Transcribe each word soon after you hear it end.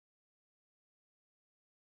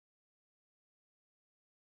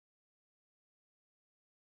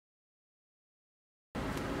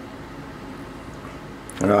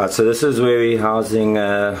Alright, so this is where we're housing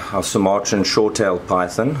our Sumatran Short-tailed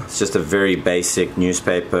Python. It's just a very basic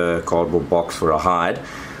newspaper cardboard box for a hide.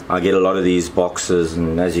 I get a lot of these boxes,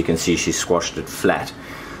 and as you can see, she squashed it flat.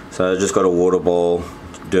 So I just got a water bowl,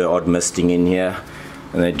 do odd misting in here,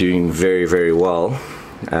 and they're doing very, very well.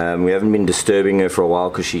 We haven't been disturbing her for a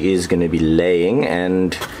while because she is going to be laying,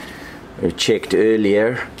 and we checked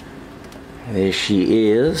earlier. There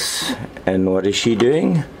she is, and what is she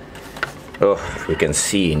doing? Oh, you can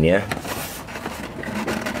see in here.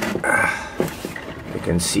 You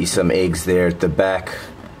can see some eggs there at the back.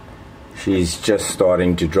 She's just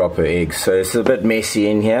starting to drop her eggs, so it's a bit messy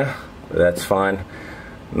in here, but that's fine.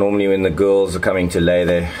 Normally when the girls are coming to lay,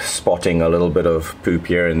 they're spotting a little bit of poop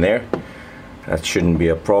here and there. That shouldn't be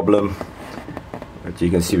a problem. But you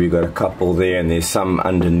can see we've got a couple there, and there's some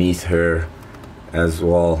underneath her as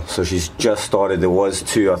well. So she's just started. There was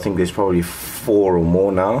 2, I think there's probably 4 or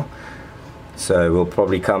more now. So we'll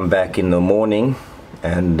probably come back in the morning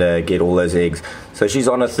and get all those eggs. So she's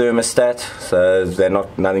on a thermostat, so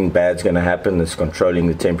nothing bad's going to happen. It's controlling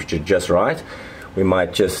the temperature just right. We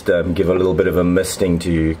might just give a little bit of a misting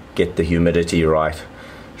to get the humidity right.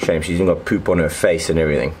 Shame she's even got poop on her face and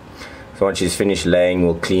everything. So once she's finished laying,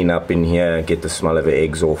 we'll clean up in here and get the smell of her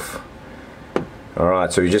eggs off.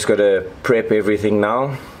 Alright, so we just got to prep everything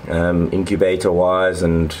now, incubator wise,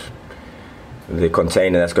 and the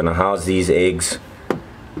container that's going to house these eggs.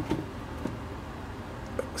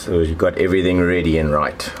 So you've got everything ready and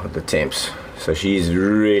right with the temps. So she's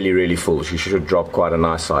really, really full. She should drop quite a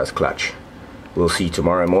nice size clutch. We'll see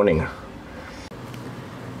tomorrow morning.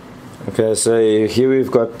 Okay, so here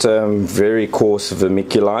we've got very coarse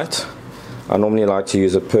vermiculite. I normally like to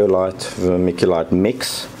use a perlite vermiculite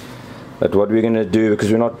mix. But what we're going to do,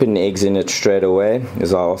 because we're not putting eggs in it straight away,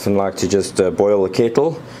 is I often like to just boil the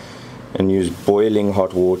kettle and use boiling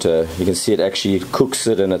hot water. You can see it actually cooks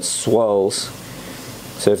it and it swells.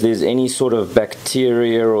 So if there's any sort of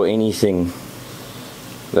bacteria or anything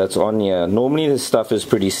that's on here, normally this stuff is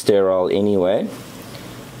pretty sterile anyway,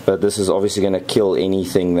 but this is obviously going to kill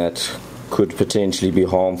anything that could potentially be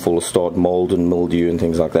harmful, start mold and mildew and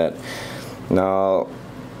things like that. Now,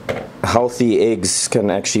 healthy eggs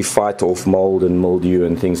can actually fight off mold and mildew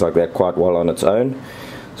and things like that quite well on its own.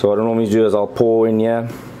 So what I normally do is I'll pour in here,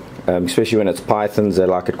 especially when it's pythons, they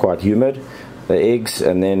like it quite humid, the eggs,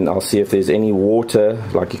 and then I'll see if there's any water,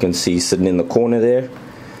 like you can see sitting in the corner there.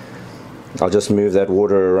 I'll just move that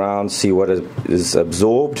water around, see what is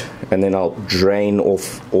absorbed, and then I'll drain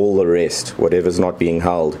off all the rest, whatever's not being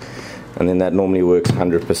held, and then that normally works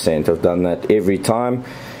 100%. I've done that every time,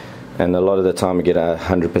 and a lot of the time I get a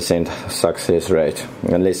 100% success rate,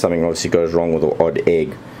 unless something obviously goes wrong with the odd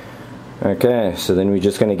egg. Okay, so then we're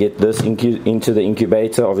just going to get this into the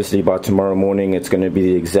incubator. Obviously by tomorrow morning it's going to be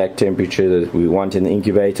the exact temperature that we want in the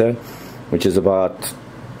incubator, which is about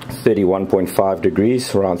 31.5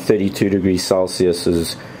 degrees, around 32 degrees Celsius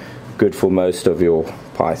is good for most of your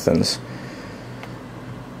pythons.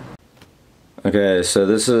 Okay, so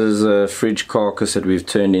this is a fridge carcass that we've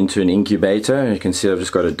turned into an incubator. You can see I've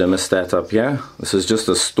just got a dimmerstat up here. This is just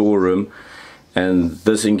a storeroom, and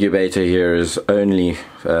this incubator here is only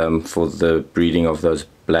for the breeding of those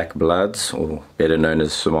black bloods, or better known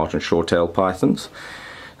as Sumatran Short-tailed Pythons.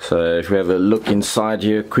 So if we have a look inside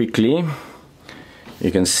here quickly,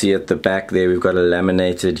 you can see at the back there we've got a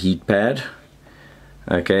laminated heat pad.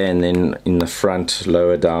 Okay, and then in the front,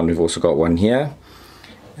 lower down, we've also got one here.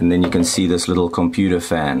 And then you can see this little computer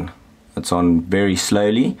fan. It's on very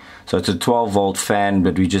slowly. So it's a 12 volt fan,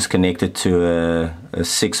 but we just connected to a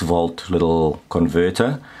 6 volt little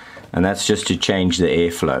converter. And that's just to change the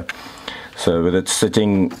airflow. So with it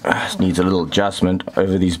sitting, it needs a little adjustment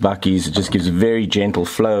over these buckies. It just gives a very gentle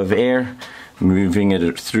flow of air, moving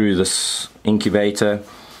it through this incubator.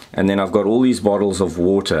 And then I've got all these bottles of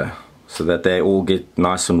water so that they all get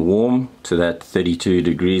nice and warm to that 32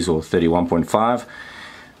 degrees or 31.5.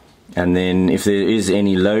 And then if there is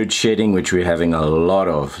any load shedding, which we're having a lot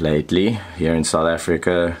of lately here in South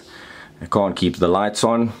Africa, I can't keep the lights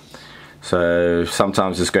on. So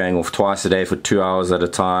sometimes it's going off twice a day for 2 hours at a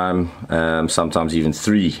time, sometimes even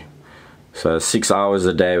 3. So 6 hours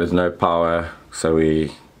a day with no power. So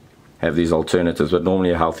we have these alternatives, but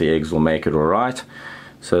normally healthy eggs will make it alright.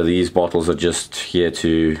 So these bottles are just here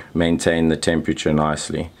to maintain the temperature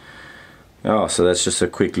nicely. Oh, so that's just a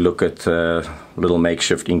quick look at a little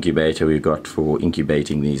makeshift incubator we've got for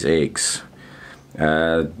incubating these eggs.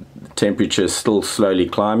 Temperature is still slowly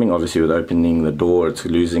climbing. Obviously with opening the door it's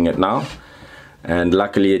losing it now. And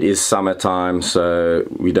luckily it is summertime, so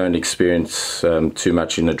we don't experience too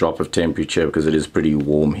much in the drop of temperature because it is pretty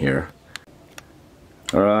warm here.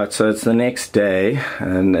 Alright, so it's the next day,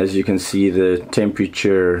 and as you can see the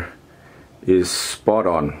temperature is spot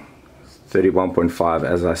on, 31.5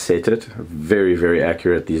 as I set it. Very, very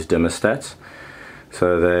accurate, these dimmerstats.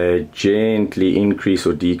 So they gently increase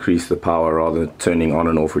or decrease the power rather than turning on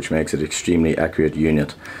and off, which makes it extremely accurate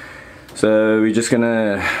unit. So we're just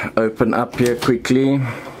gonna open up here quickly.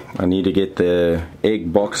 I need to get the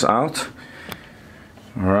egg box out.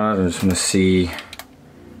 Alright, I'm just gonna see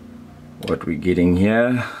what we're getting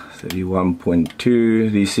here.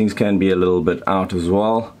 31.2. These things can be a little bit out as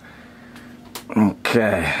well.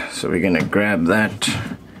 Okay, so we're gonna grab that.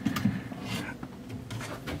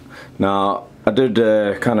 Now I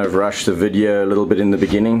did kind of rush the video a little bit in the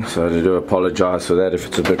beginning, so I do apologize for that if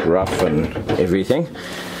it's a bit rough and everything.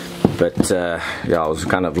 But yeah, I was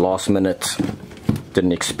kind of last minute,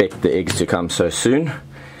 didn't expect the eggs to come so soon.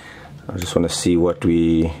 I just want to see what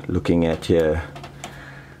we're looking at here.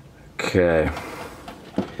 Okay,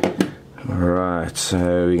 alright,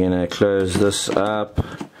 so we're gonna close this up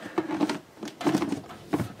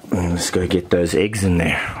and let's go get those eggs in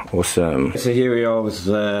there. Awesome. So here we are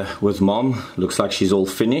with Mom. Looks like she's all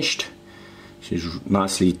finished. She's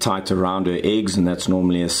nicely tight around her eggs, and that's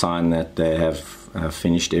normally a sign that they have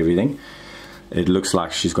finished everything. It looks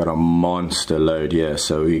like she's got a monster load here,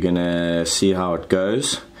 so we're gonna see how it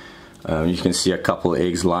goes. You can see a couple of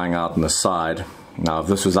eggs lying out on the side. Now if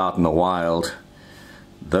this was out in the wild,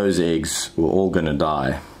 those eggs were all gonna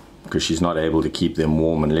die because she's not able to keep them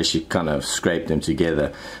warm unless you kind of scrape them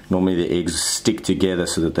together. Normally the eggs stick together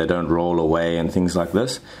so that they don't roll away and things like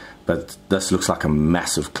this, but this looks like a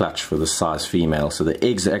massive clutch for the size female. So the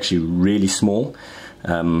eggs are actually really small.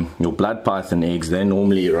 Your blood python eggs, they're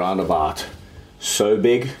normally around about so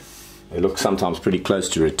big. They look sometimes pretty close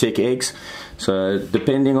to retic eggs. So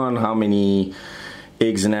depending on how many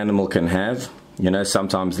eggs an animal can have, you know,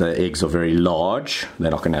 sometimes the eggs are very large, they're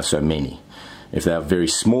not going to have so many. If they have very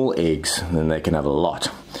small eggs, then they can have a lot.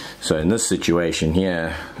 So in this situation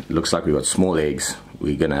here, it looks like we've got small eggs,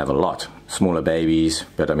 we're going to have a lot. Smaller babies,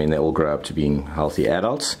 but I mean they all grow up to being healthy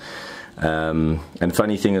adults. And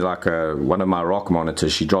funny thing is, like one of my rock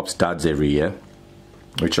monitors, she drops duds every year,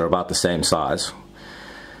 which are about the same size.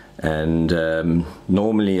 And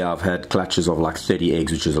normally I've had clutches of like 30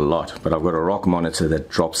 eggs, which is a lot, but I've got a rock monitor that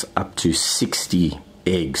drops up to 60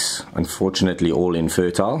 eggs. Unfortunately all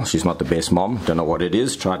infertile. She's not the best mom, don't know what it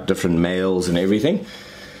is, tried different males and everything,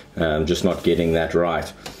 just not getting that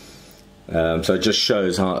right. So it just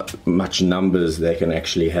shows how much numbers they can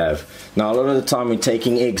actually have. Now a lot of the time when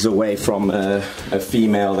taking eggs away from a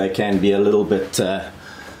female, they can be a little bit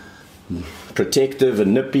protective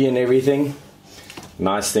and nippy and everything.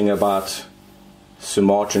 Nice thing about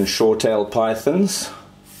Sumatran Short-tailed Pythons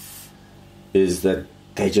is that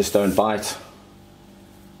they just don't bite.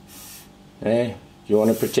 Hey, you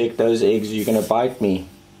want to protect those eggs, you're going to bite me?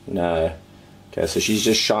 No. Okay, so she's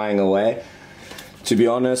just shying away. To be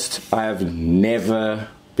honest, I have never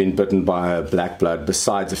been bitten by a black blood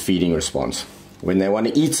besides a feeding response. When they want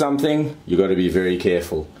to eat something, you got to be very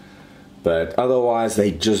careful. But otherwise, they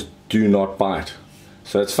just do not bite.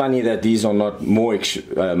 So it's funny that these are not more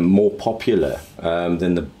popular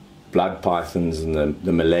than the blood pythons and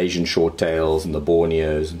the Malaysian short-tails and the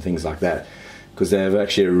Borneos and things like that, because they have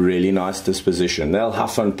actually a really nice disposition. They'll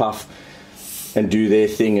huff and puff and do their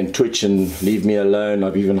thing and twitch and leave me alone.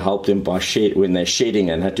 I've even helped them by when they're shedding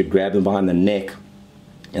and had to grab them behind the neck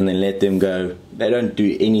and then let them go. They don't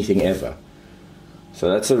do anything ever. So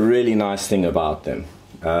that's a really nice thing about them.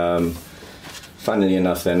 Funnily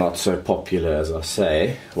enough, they're not so popular as I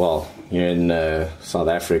say. Well, here in South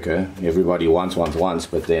Africa, everybody wants,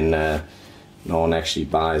 but then no one actually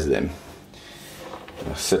buys them.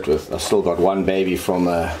 I've still got one baby from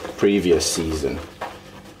a previous season.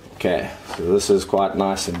 Okay, so this is quite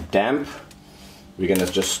nice and damp. We're going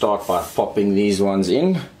to just start by popping these ones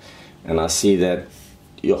in, and I see that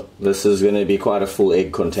this is going to be quite a full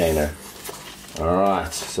egg container.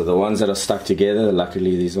 Alright, so the ones that are stuck together,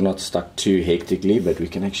 luckily these are not stuck too hectically, but we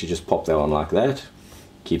can actually just pop that one like that.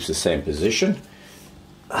 Keeps the same position.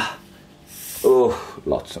 Oh,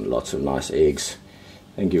 lots and lots of nice eggs.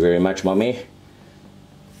 Thank you very much, Mommy.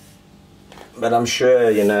 But I'm sure,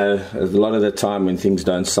 you know, a lot of the time when things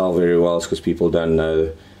don't sell very well, it's because people don't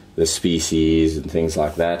know the species and things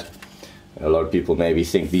like that. A lot of people maybe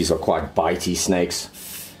think these are quite bitey snakes.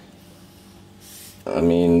 I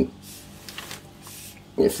mean,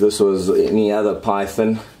 if this was any other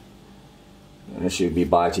python, she would be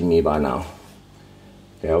biting me by now.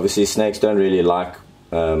 Okay, obviously snakes don't really like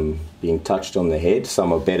being touched on the head.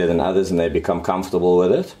 Some are better than others and they become comfortable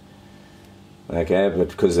with it. Okay, but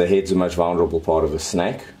because the head's the most vulnerable part of a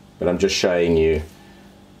snake. But I'm just showing you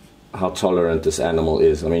how tolerant this animal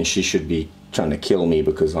is. I mean, she should be trying to kill me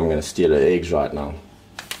because I'm going to steal her eggs right now.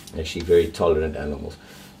 Actually, very tolerant animals.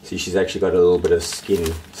 See, she's actually got a little bit of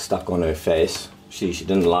skin stuck on her face. She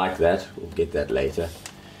didn't like that. We'll get that later,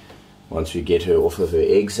 once we get her off of her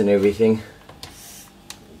eggs and everything.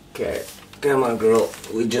 Okay, come on, girl.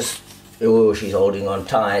 We just... Oh, she's holding on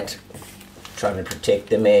tight, trying to protect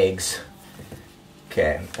them eggs.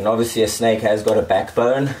 Okay, and obviously a snake has got a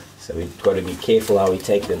backbone, so we've got to be careful how we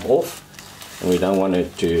take them off, and we don't want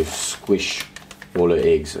it to squish all her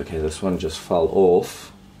eggs. Okay, this one just fell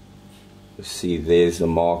off. You see, there's the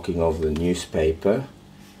marking of the newspaper.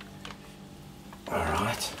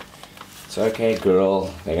 Alright, it's okay,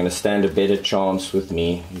 girl. They're going to stand a better chance with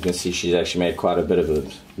me. You can see she's actually made quite a bit of a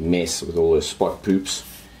mess with all her spot poops.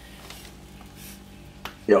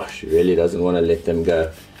 Yeah, she really doesn't want to let them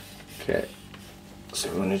go. Okay,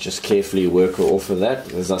 so we want to just carefully work her off of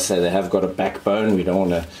that. As I say, they have got a backbone. We don't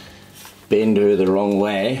want to bend her the wrong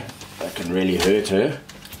way. That can really hurt her.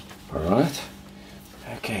 Alright.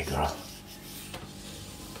 Okay, girl.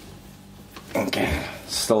 Okay,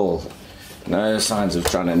 still no signs of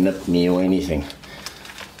trying to nip me or anything.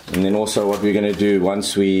 And then also what we're going to do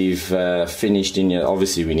once we've finished in here,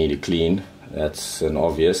 obviously we need to clean. That's an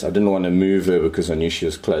obvious. I didn't want to move her because I knew she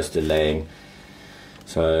was close to laying.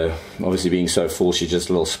 So obviously being so full, she's just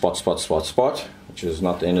a little spot, which is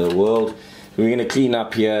not the end of the world. We're going to clean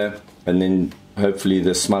up here, and then hopefully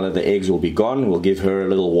the smell of the eggs will be gone. We'll give her a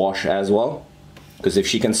little wash as well, because if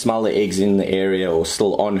she can smell the eggs in the area or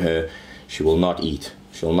still on her, she will not eat.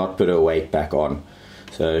 She'll not put her weight back on.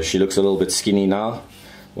 So she looks a little bit skinny now.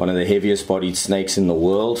 One of the heaviest bodied snakes in the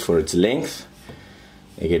world for its length.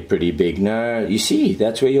 They get pretty big. No, you see,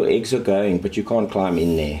 that's where your eggs are going, but you can't climb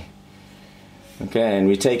in there. Okay, and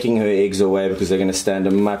we're taking her eggs away because they're going to stand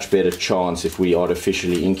a much better chance if we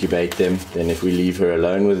artificially incubate them than if we leave her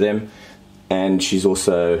alone with them. And she's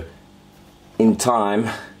also, in time,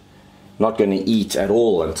 not going to eat at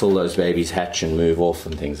all until those babies hatch and move off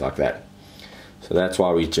and things like that. So that's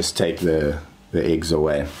why we just take the eggs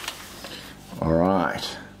away.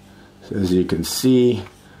 Alright, so as you can see,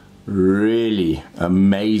 really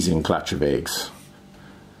amazing clutch of eggs.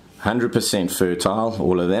 100% fertile,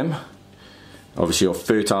 all of them. Obviously your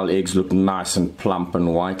fertile eggs look nice and plump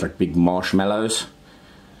and white, like big marshmallows.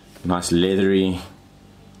 Nice leathery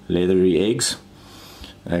eggs.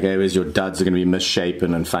 Okay, whereas your duds are going to be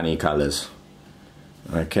misshapen and funny colors.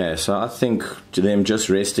 Okay, so I think them just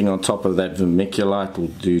resting on top of that vermiculite will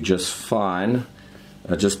do just fine.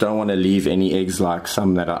 I just don't want to leave any eggs like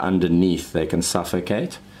some that are underneath. They can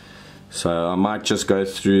suffocate. So I might just go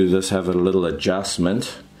through this, have a little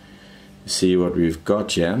adjustment, see what we've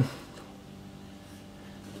got here.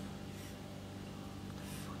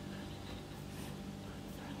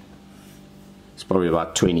 It's probably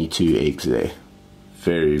about 22 eggs there.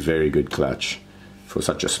 Very, very good clutch for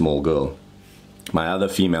such a small girl. My other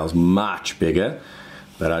female's much bigger,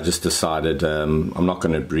 but I just decided I'm not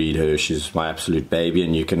going to breed her. She's my absolute baby,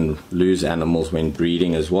 and you can lose animals when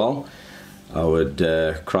breeding as well. I would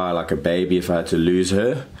cry like a baby if I had to lose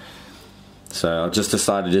her. So I just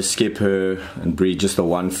decided to skip her and breed just the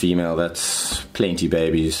one female. That's plenty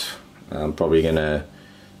babies. I'm probably going to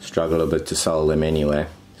struggle a bit to sell them anyway.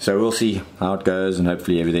 So we'll see how it goes, and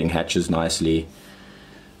hopefully everything hatches nicely.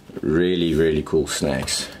 Really, really cool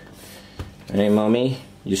snakes. Hey, mommy,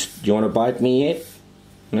 you want to bite me yet?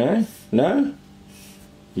 No? No?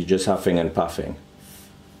 You're just huffing and puffing.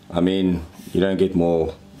 I mean, you don't get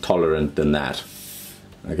more tolerant than that.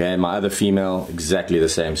 Okay, my other female, exactly the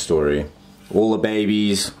same story. All the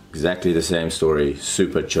babies, exactly the same story.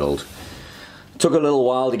 Super chilled. Took a little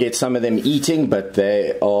while to get some of them eating, but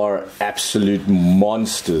they are absolute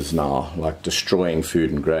monsters now, like destroying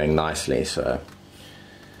food and growing nicely, so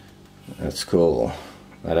that's cool.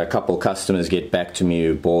 I had a couple customers get back to me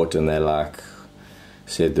who bought, and they're like,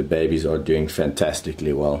 said the babies are doing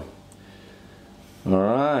fantastically well.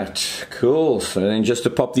 Alright, cool. So then just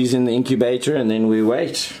to pop these in the incubator and then we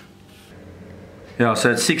wait. Yeah,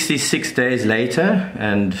 so it's 66 days later,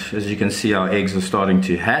 and as you can see, our eggs are starting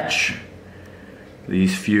to hatch.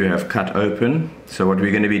 These few have cut open. So what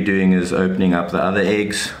we're going to be doing is opening up the other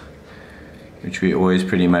eggs, which we always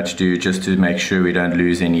pretty much do, just to make sure we don't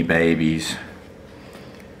lose any babies.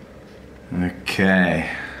 Okay,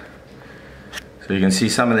 so you can see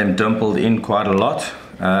some of them dimpled in quite a lot.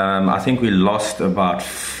 I think we lost about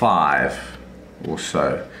 5 or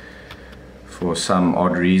so for some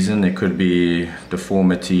odd reason. There could be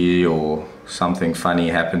deformity or something funny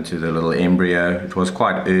happened to the little embryo. It was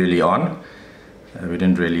quite early on. We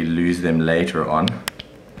didn't really lose them later on.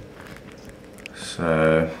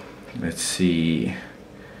 So let's see.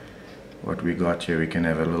 what we got here. We can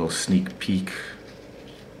have a little sneak peek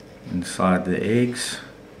inside the eggs.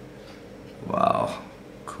 Wow,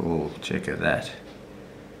 cool, check at that.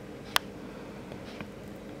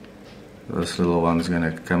 This little one's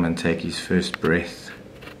gonna come and take his first breath.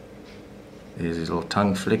 There's his little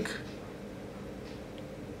tongue flick.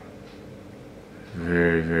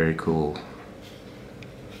 Very, very cool.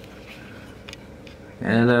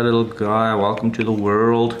 Hello little guy, welcome to the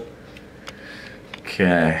world.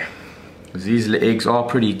 Okay, these eggs are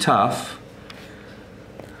pretty tough,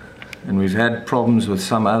 and we've had problems with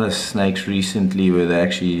some other snakes recently where they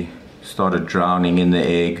actually started drowning in the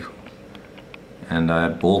egg, and I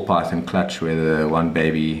had ball python clutch where the one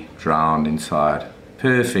baby drowned inside.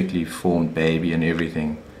 Perfectly formed baby and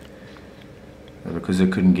everything, but because they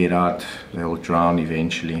couldn't get out, they'll drown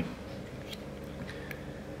eventually.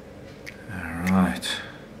 Alright.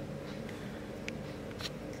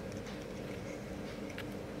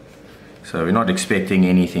 So we're not expecting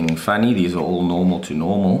anything funny, these are all normal to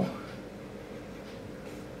normal.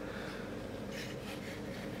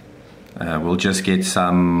 We'll just get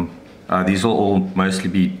some, these will all mostly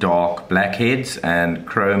be dark black heads and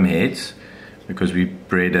chrome heads because we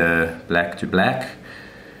bred a black to black.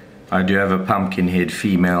 I do have a pumpkin head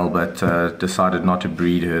female, but decided not to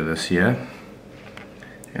breed her this year.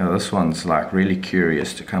 Yeah, this one's like really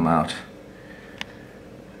curious to come out.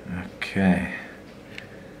 Okay,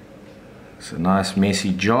 it's a nice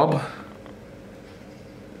messy job.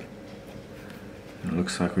 It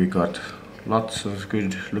looks like we got lots of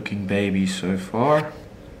good looking babies so far.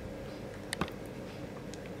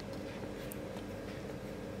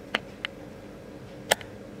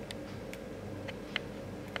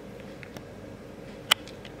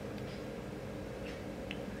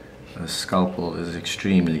 The scalpel is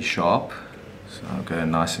extremely sharp, so I'll go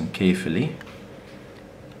nice and carefully.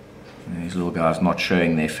 And these little guys not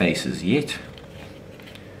showing their faces yet,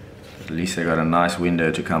 but at least they got a nice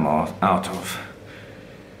window to come out of.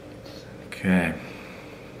 Okay,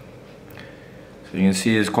 so you can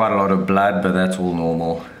see there's quite a lot of blood, but that's all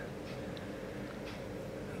normal.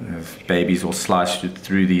 The babies will slice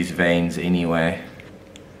through these veins anyway.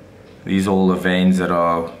 These are all the veins that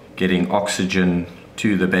are getting oxygen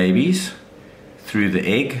to the babies through the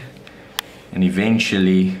egg, and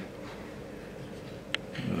eventually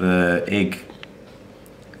the egg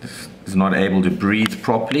is not able to breathe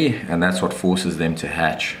properly, and that's what forces them to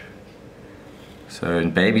hatch. So when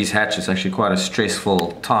babies hatch, it's actually quite a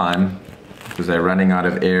stressful time because they're running out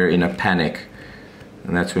of air in a panic,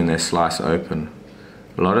 and that's when they slice open.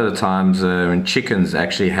 A lot of the times when chickens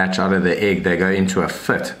actually hatch out of the egg, they go into a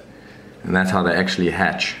fit, and that's how they actually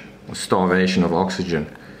hatch. Starvation of oxygen.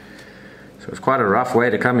 So it's quite a rough way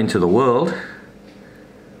to come into the world,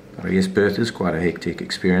 but I guess birth is quite a hectic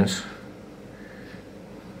experience.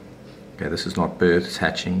 Okay, this is not birth, it's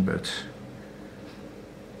hatching, but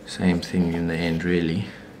same thing in the end really.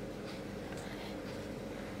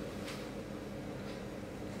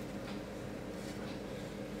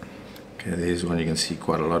 Okay, there's one, you can see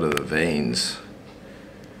quite a lot of the veins.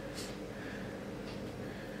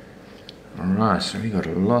 Alright, so we got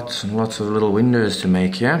lots and lots of little windows to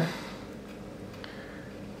make here.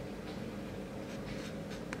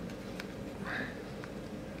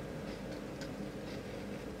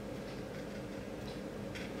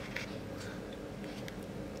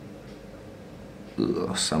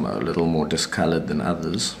 Some are a little more discolored than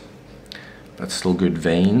others, but still good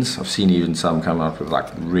veins. I've seen even some come up with like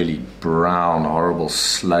really brown, horrible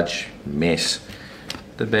sludge mess.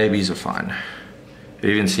 The babies are fine. I've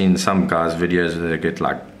even seen some guys' videos where they get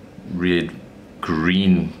like red,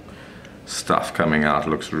 green stuff coming out. It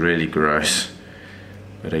looks really gross.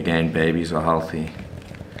 But again, babies are healthy.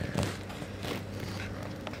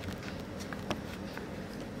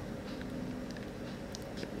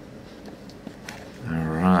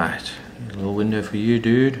 Alright, a little window for you,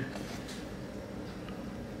 dude.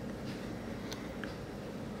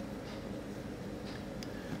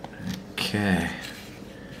 Okay.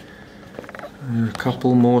 A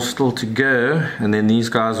couple more still to go, and then these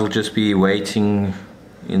guys will just be waiting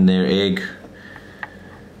in their egg,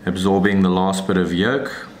 absorbing the last bit of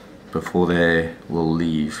yolk before they will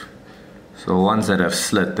leave. So the ones that have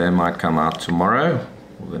slit, they might come out tomorrow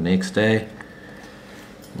or the next day.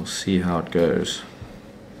 We'll see how it goes.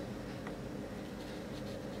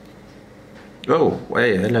 Oh,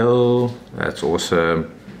 hey, hello. That's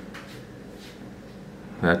awesome.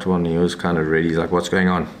 That one, he was kind of ready. He's like, what's going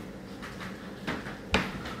on?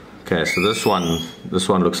 Okay, so this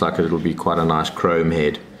one looks like it'll be quite a nice chrome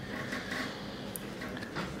head.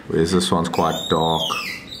 Whereas this one's quite dark.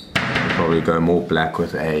 It'll probably go more black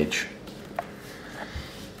with age.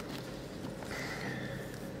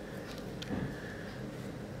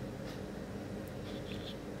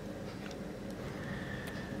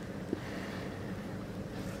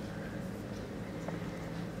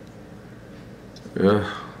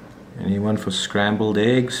 Anyone for scrambled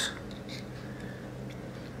eggs?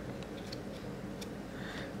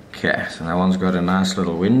 Okay, so that one's got a nice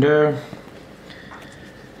little window.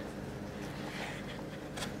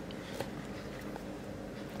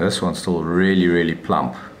 This one's still really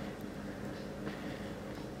plump.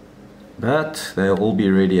 But they'll all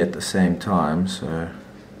be ready at the same time, so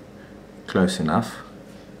close enough.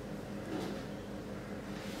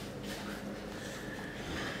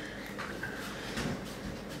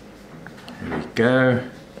 There we go.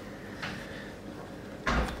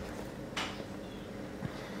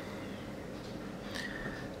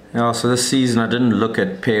 Yeah, so this season I didn't look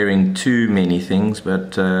at pairing too many things,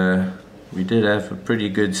 but we did have a pretty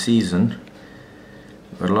good season.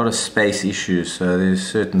 Got a lot of space issues, so there's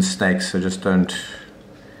certain snakes I just don't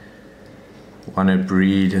want to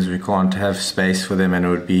breed, as we can't have space for them, and it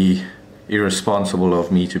would be irresponsible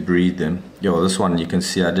of me to breed them. Yo, this one you can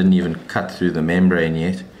see I didn't even cut through the membrane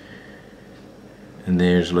yet. And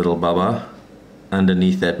there's little Bubba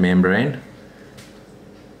underneath that membrane.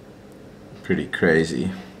 Pretty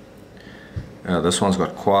crazy. This one's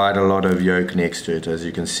got quite a lot of yolk next to it, as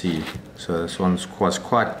you can see. So this was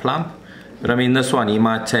quite plump. But I mean, this one, he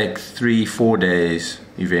might take 3-4 days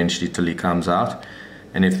eventually till he comes out.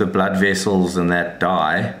 And if the blood vessels and that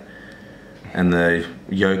die, and the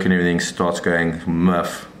yolk and everything starts going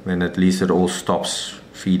muff, then at least it all stops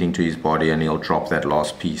feeding to his body and he'll drop that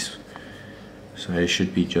last piece. So he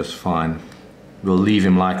should be just fine. We'll leave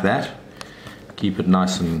him like that. Keep it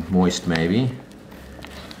nice and moist maybe.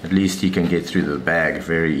 At least he can get through the bag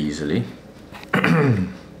very easily.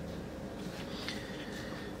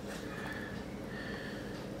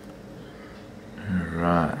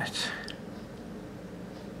 Right.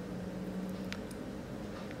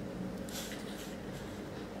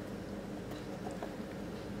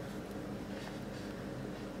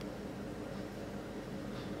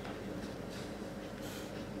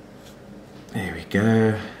 There we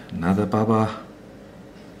go. Another Bubba.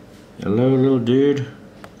 Hello, little dude.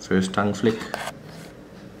 First tongue flick.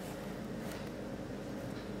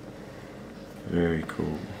 Very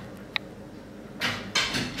cool.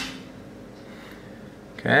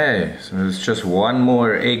 Okay, so there's just one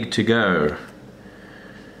more egg to go.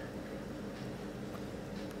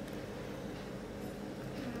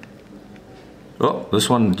 Oh, this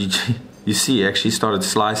one, you see, actually started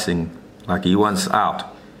slicing like he wants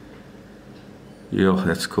out. Yo,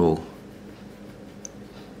 that's cool.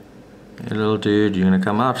 Hey little dude, you're gonna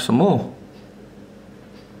come out some more.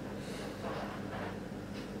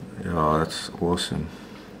 Yeah, that's awesome.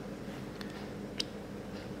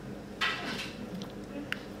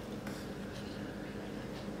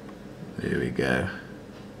 There we go.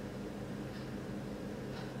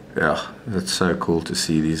 Yeah, that's so cool to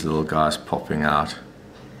see these little guys popping out.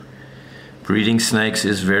 Breeding snakes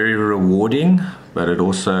is very rewarding, but it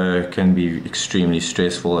also can be extremely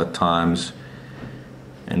stressful at times.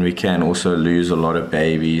 And we can also lose a lot of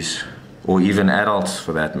babies, or even adults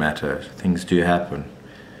for that matter. Things do happen.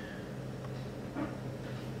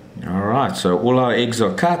 Alright, so all our eggs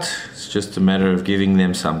are cut. It's just a matter of giving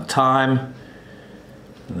them some time,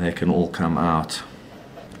 and they can all come out.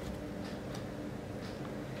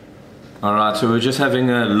 Alright, so we're just having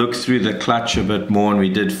a look through the clutch a bit more, and we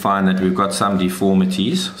did find that we've got some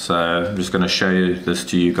deformities. So I'm just going to show you this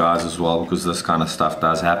to you guys as well, because this kind of stuff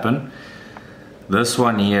does happen. This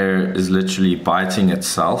one here is literally biting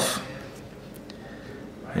itself,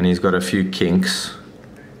 and he's got a few kinks.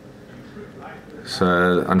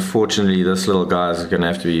 So unfortunately this little guy is going to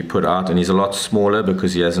have to be put out, and he's a lot smaller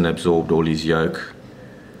because he hasn't absorbed all his yolk,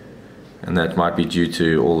 and that might be due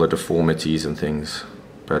to all the deformities and things.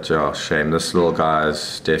 But yeah, shame, this little guy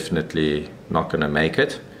is definitely not going to make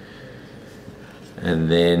it.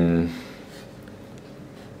 And then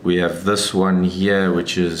we have this one here,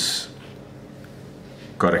 which is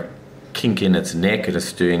got a kink in its neck. It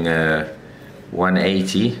is doing a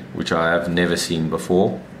 180, which I have never seen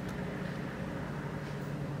before.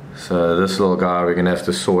 So this little guy we're going to have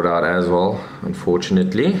to sort out as well,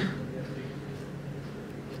 unfortunately.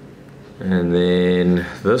 And then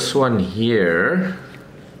this one here,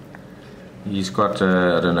 he's got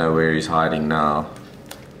I don't know where he's hiding now,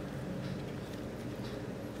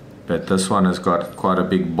 but this one has got quite a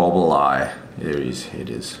big bobble eye. There his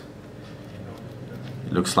head is.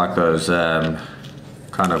 It looks like those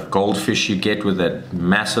kind of goldfish you get with that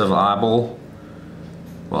massive eyeball.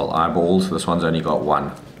 Well, eyeballs. This one's only got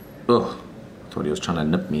one. Ugh, I thought he was trying to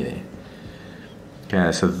nip me there.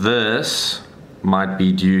 Okay, so this might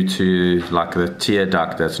be due to like the tear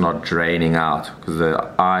duct that's not draining out, because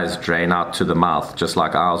the eyes drain out to the mouth just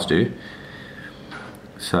like ours do.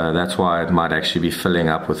 So that's why it might actually be filling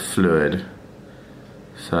up with fluid.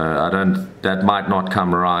 So that might not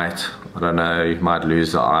come right. I don't know, he might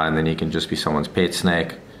lose the eye and then he can just be someone's pet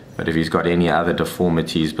snake. But if he's got any other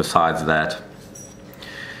deformities besides that,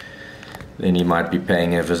 then he might be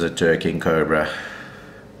paying a visit to a king cobra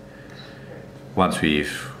once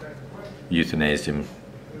we've euthanized him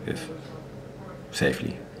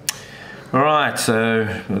safely. Alright,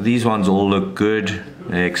 so these ones all look good.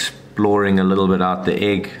 They're exploring a little bit out the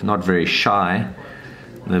egg, not very shy.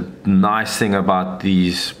 The nice thing about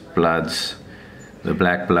these bloods, the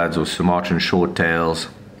black bloods or Sumatran short-tails,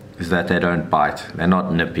 is that they don't bite. They're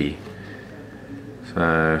not nippy.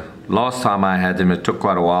 So last time I had them, it took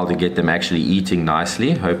quite a while to get them actually eating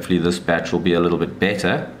nicely. Hopefully this batch will be a little bit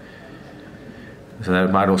better. So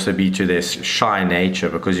that might also be to their shy nature,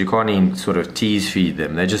 because you can't even sort of tease feed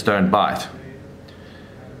them. They just don't bite.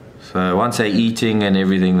 So once they're eating and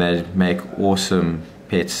everything, they make awesome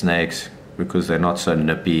pet snakes because they're not so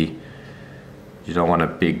nippy. You don't want a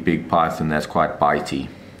big python that's quite bitey.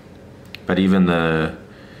 But even the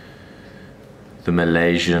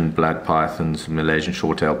Malaysian blood pythons, Malaysian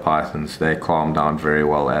short-tailed pythons, they calm down very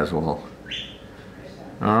well as well.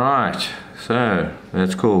 Alright, so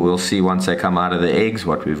that's cool. We'll see once they come out of the eggs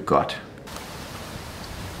what we've got.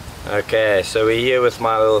 Okay, so we're here with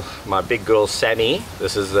my big girl Sammy.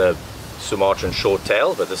 This is the Sumatran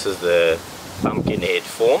short-tail, but this is the pumpkin head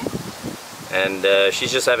form. And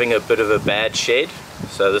she's just having a bit of a bad shed.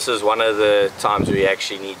 So this is one of the times we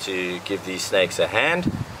actually need to give these snakes a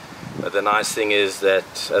hand. But the nice thing is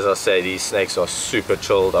that, as I say, these snakes are super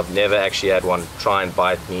chilled. I've never actually had one try and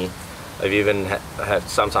bite me. I've even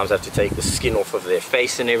sometimes have to take the skin off of their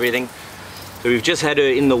face and everything. So we've just had her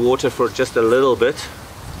in the water for just a little bit,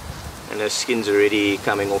 and her skin's already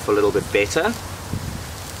coming off a little bit better.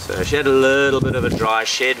 So she had a little bit of a dry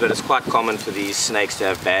shed, but it's quite common for these snakes to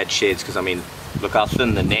have bad sheds, because I mean, look how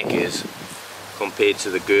thin the neck is compared to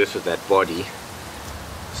the girth of that body.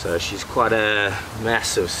 So she's quite a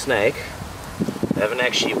massive snake. I haven't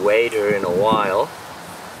actually weighed her in a while,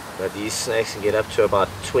 but these snakes can get up to about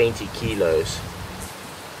 20 kilos.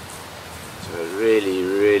 So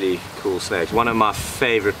really cool snakes. One of my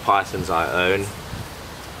favorite pythons I own.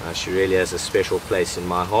 She really has a special place in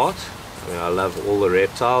my heart. I mean, I love all the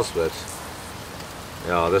reptiles, but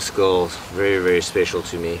yeah, this girl's very special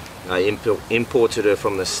to me. I imported her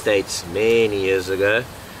from the States many years ago.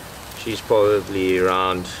 She's probably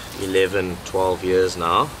around 11-12 years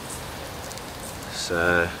now.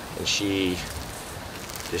 So, and she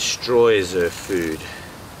destroys her food.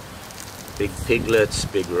 Big piglets,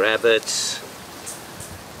 big rabbits.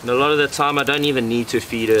 And a lot of the time I don't even need to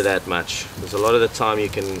feed her that much, because a lot of the time you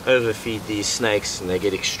can overfeed these snakes and they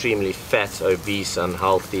get extremely fat, obese,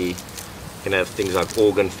 unhealthy. You can have things like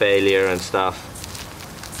organ failure and stuff.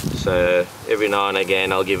 So every now and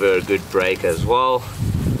again I'll give her a good break as well,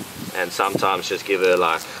 and sometimes just give her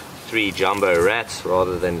like 3 jumbo rats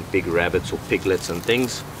rather than big rabbits or piglets and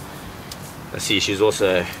things. I see she's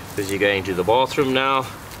also busy going to the bathroom now.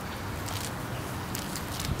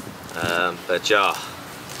 But yeah,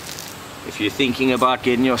 if you're thinking about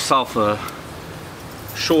getting yourself a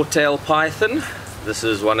short-tailed python, this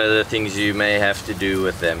is one of the things you may have to do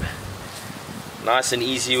with them. Nice and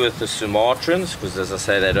easy with the Sumatrans, because as I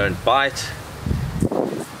say, they don't bite.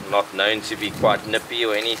 Not known to be quite nippy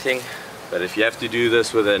or anything. But if you have to do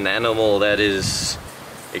this with an animal that is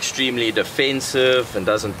extremely defensive and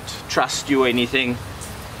doesn't trust you or anything,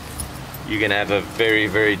 you're going to have a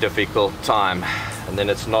very difficult time. And then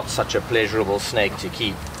it's not such a pleasurable snake to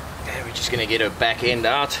keep. Okay, we're just going to get her back end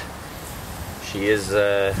out. She is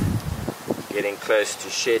getting close to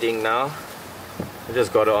shedding now. I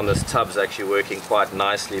just got her on this tub's actually working quite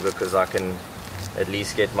nicely, because I can at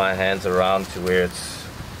least get my hands around to where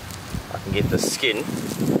I can get the skin.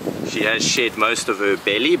 She has shed most of her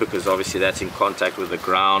belly, because obviously that's in contact with the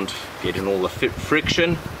ground, getting all the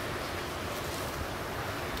friction.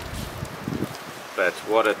 But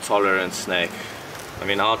what a tolerant snake. I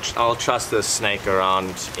mean, I'll trust this snake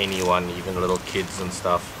around anyone, even little kids and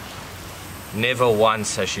stuff. Never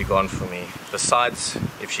once has she gone for me, besides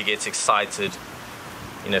if she gets excited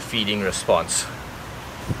in a feeding response.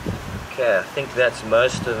 Okay, I think that's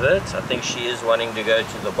most of it. I think she is wanting to go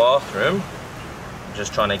to the bathroom. I'm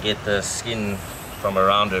just trying to get the skin from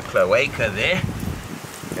around her cloaca there.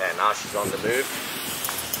 Okay, now she's on the move.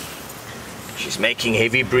 She's making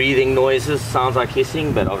heavy breathing noises, sounds like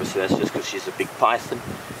hissing, but obviously that's just because she's a big python.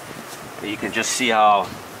 You can just see how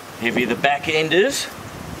heavy the back end is.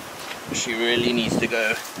 She really needs to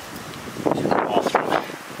go to the bathroom.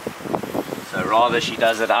 So rather she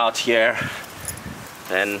does it out here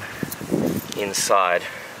than inside.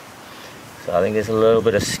 So I think there's a little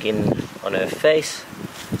bit of skin on her face.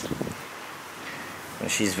 And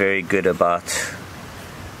she's very good about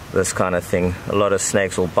this kind of thing. A lot of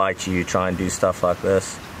snakes will bite you, try and do stuff like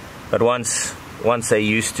this. But once they're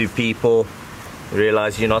used to people,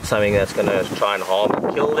 realize you're not something that's going to try and harm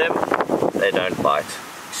and kill them, they don't bite.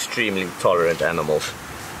 Extremely tolerant animals.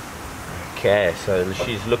 Okay, so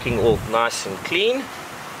she's looking all nice and clean.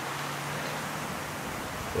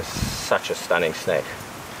 It's such a stunning snake.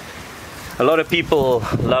 A lot of people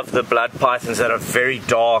love the blood pythons that are very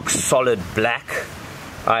dark, solid black.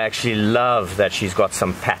 I actually love that she's got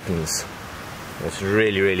some patterns. It's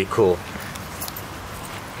really, really cool.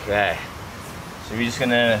 Okay, so we're just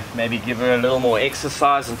gonna maybe give her a little more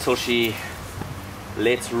exercise until she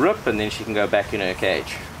lets rip, and then she can go back in her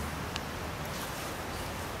cage.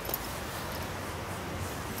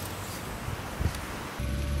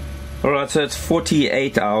 Alright, so it's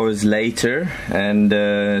 48 hours later, and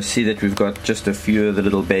see that we've got just a few of the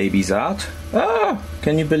little babies out. Ah,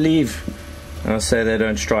 can you believe? I'll say they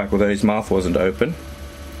don't strike, although his mouth wasn't open.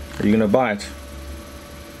 Are you gonna bite?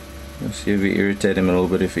 Let's see if we irritate him a little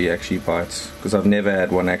bit if he actually bites, because I've never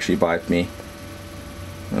had one actually bite me.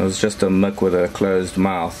 It was just a muck with a closed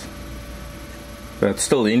mouth. But it's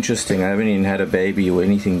still interesting. I haven't even had a baby or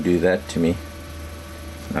anything do that to me.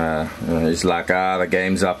 He's like, the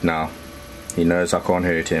game's up now. He knows I can't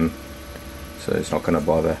hurt him, so he's not gonna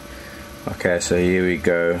bother. Okay, so here we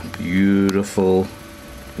go. Beautiful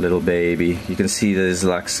little baby. You can see there's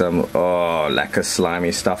like some lacquer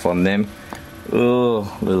slimy stuff on them.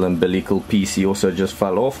 Oh, little umbilical piece. He also just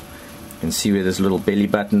fell off. You can see where this little belly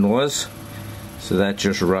button was. So that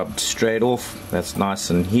just rubbed straight off. That's nice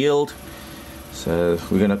and healed. So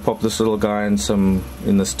we're gonna pop this little guy in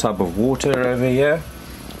this tub of water over here.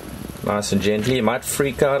 Nice and gently. He might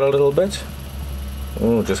freak out a little bit.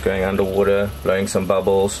 Oh, just going underwater, blowing some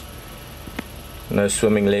bubbles. No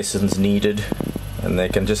swimming lessons needed. And they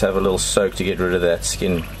can just have a little soak to get rid of that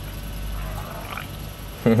skin.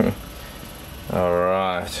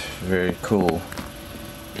 Alright, very cool.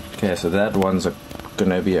 Okay, so that one's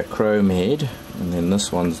gonna be a chrome head, and then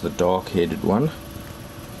this one's the dark headed one.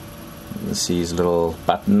 You see his little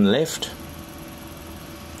button left.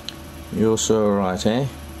 You're also alright, eh?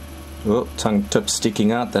 Oh, tongue tip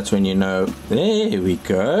sticking out, that's when you know. There we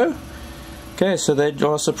go. Okay, so they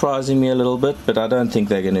are surprising me a little bit, but I don't think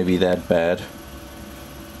they're gonna be that bad.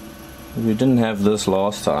 We didn't have this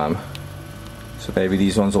last time, so maybe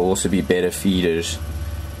these ones will also be better feeders,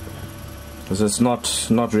 because it's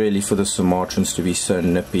not really for the Sumatrans to be so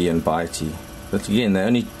nippy and bitey. But again, they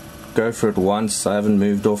only go for it once. I haven't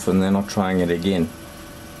moved off and they're not trying it again.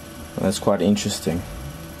 That's quite interesting.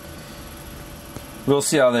 We'll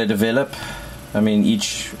see how they develop. I mean,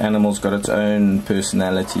 each animal's got its own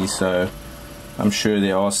personality, so I'm sure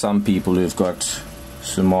there are some people who've got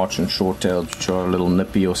Sumatran short-tailed which are a little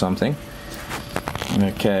nippy or something.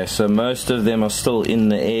 Okay, so most of them are still in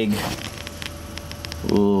the egg.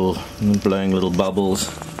 Ooh, blowing little bubbles.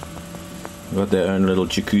 Got their own little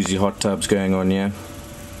jacuzzi hot tubs going on here.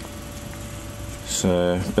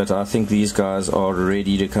 So, but I think these guys are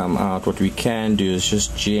ready to come out. What we can do is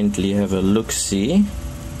just gently have a look-see.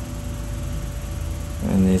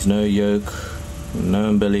 And there's no yolk, no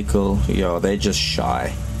umbilical. Yeah, they're just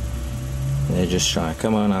shy. They're just shy.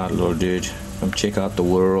 Come on out, little dude. Come check out the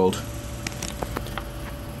world.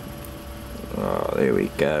 Oh, there we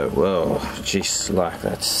go. Whoa, jeez, like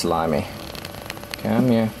that's slimy. Come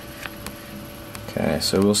here. Okay,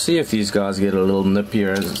 so we'll see if these guys get a little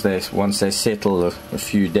nippier once they settle a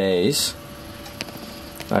few days.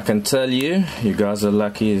 I can tell you, you guys are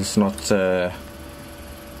lucky it's not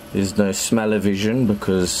there's no smell-o-vision,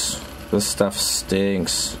 because this stuff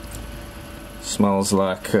stinks. Smells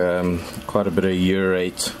like quite a bit of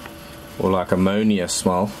urate, or like ammonia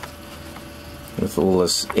smell, with all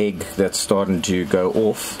this egg that's starting to go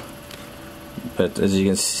off. But as you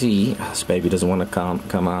can see, this baby doesn't want to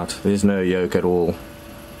come out. There's no yolk at all.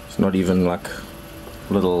 It's not even like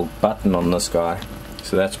a little button on this guy.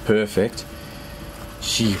 So that's perfect.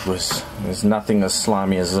 Gee whiz, there's nothing as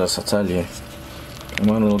slimy as this, I tell you.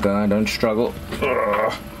 Come on, little guy, don't struggle.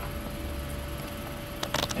 Ugh.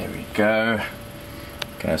 There we go.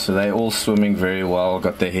 Okay, so they're all swimming very well,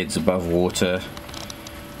 got their heads above water.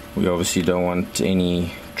 We obviously don't want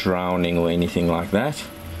any drowning or anything like that.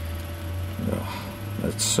 Oh,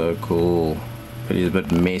 that's so cool. But he's a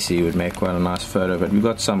bit messy, it would make quite a nice photo, but we've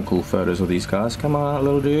got some cool photos of these guys. Come on,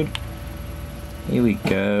 little dude. Here we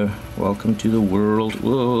go. Welcome to the world.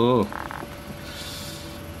 Whoa.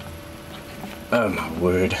 Oh my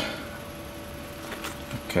word.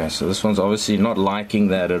 Okay, so this one's obviously not liking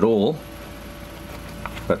that at all.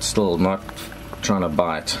 but still not trying to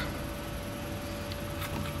bite.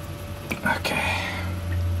 Okay.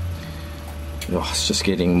 Oh, it's just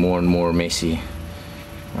getting more and more messy.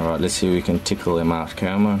 Alright, let's see if we can tickle him out.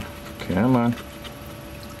 Come on, come on.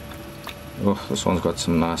 Oh, this one's got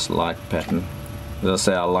some nice light pattern. As I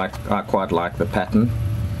say, I quite like the pattern.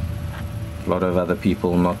 A lot of other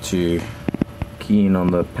people not too keen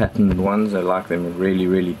on the patterned ones. They like them really,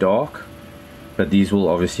 really dark. But these will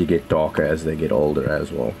obviously get darker as they get older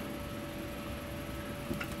as well.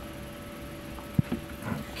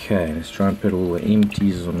 Okay, let's try and put all the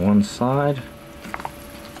empties on one side.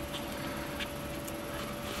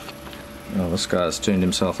 Oh, this guy's turned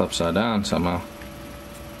himself upside down somehow.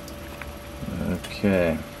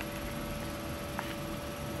 Okay.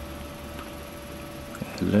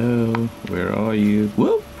 Hello, where are you?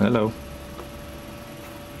 Whoop, hello.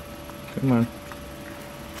 Come on.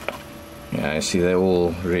 Yeah, I see they're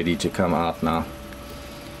all ready to come out now.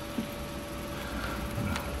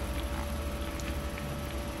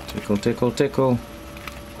 Tickle, tickle, tickle.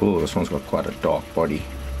 Oh, this one's got quite a dark body.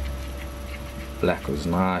 Black was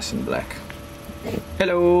nice and black.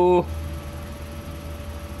 Hello!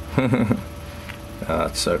 Oh,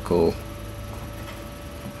 that's so cool.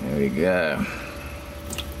 There we go.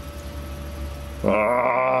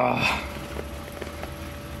 Ah,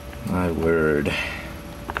 my word.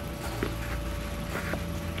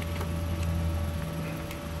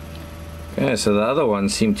 Okay, so the other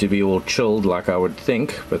ones seem to be all chilled like I would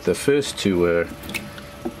think, but the first two were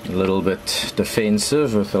a little bit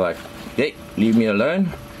defensive with like, hey, leave me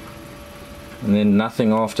alone. And then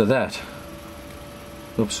nothing after that.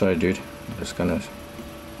 Oops, sorry dude. I'm just gonna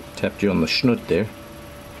tap you on the schnoot there.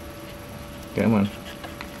 Come on.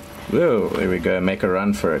 Whoa, there we go, make a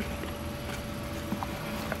run for it.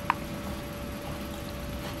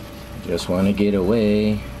 Just want to get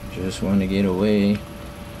away. Just want to get away.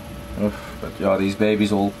 Oh, but yeah, these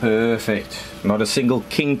babies all perfect. Not a single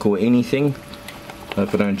kink or anything.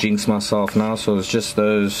 Hope I don't jinx myself now. So it's just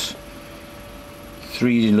those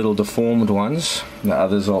 3 little deformed ones. The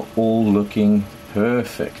others are all looking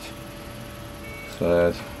perfect.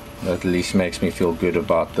 So that at least makes me feel good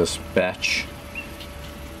about this batch.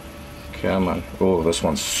 Come on. Oh, this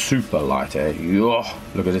one's super light, eh? Yo,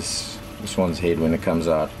 look at this one's head when it comes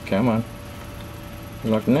out. Come on.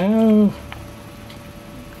 Like, no.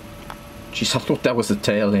 Jeez, I thought that was the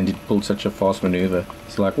tail and it pulled such a fast maneuver.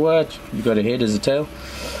 It's like, what? You got a head as a tail?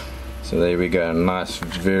 So there we go. Nice,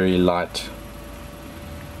 very light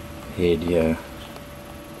head here.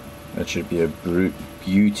 That should be a brute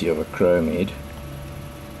beauty of a chrome head.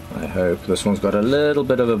 I hope. This one's got a little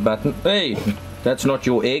bit of a button. Hey, that's not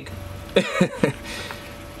your egg.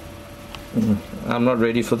 I'm not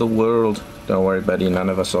ready for the world. Don't worry, buddy, none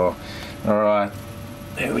of us are. Alright,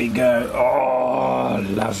 there we go. Oh,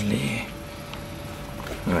 lovely.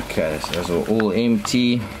 Okay, so those are all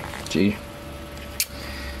empty. Gee,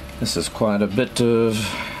 this is quite a bit of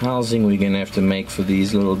housing we're gonna have to make for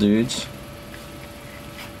these little dudes.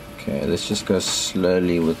 Okay, let's just go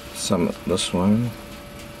slowly with some of this one.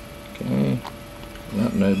 Okay,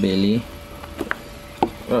 no belly.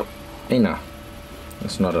 Oh, hey now.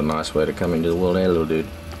 That's not a nice way to come into the world, eh, little dude?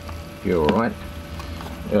 You're alright.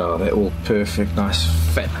 Oh, they're all perfect, nice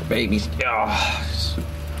fat babies. Oh,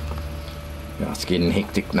 it's getting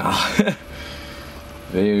hectic now.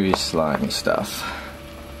 Very slimy stuff.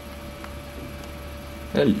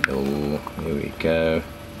 Hello, here we go.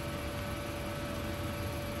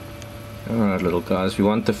 Alright, little guys, we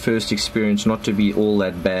want the first experience not to be all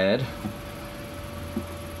that bad.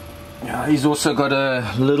 He's also got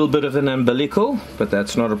a little bit of an umbilical, but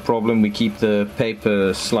that's not a problem. We keep the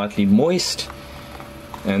paper slightly moist,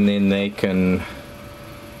 and then they can,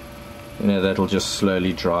 you know, that'll just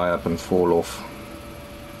slowly dry up and fall off.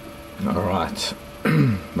 Alright,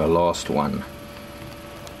 the last one.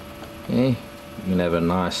 Okay, you can have a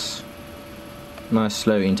nice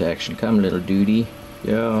slow interaction. Come, little duty.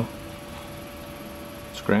 Yeah.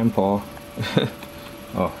 It's Grandpa.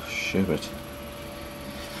 Oh, shivet.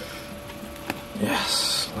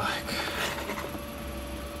 Yes, like.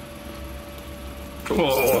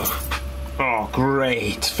 Oh,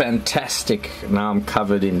 great, fantastic. Now I'm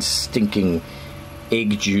covered in stinking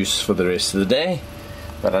egg juice for the rest of the day,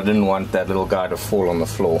 but I didn't want that little guy to fall on the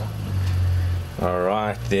floor.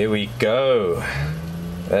 Alright, there we go.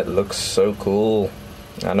 That looks so cool.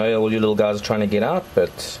 I know all you little guys are trying to get out,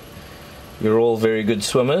 but you're all very good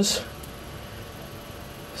swimmers.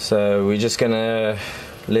 So we're just gonna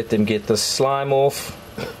let them get the slime off,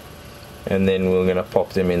 and then we're gonna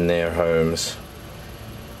pop them in their homes.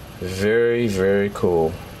 Very, very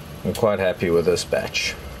cool. I'm quite happy with this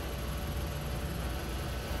batch.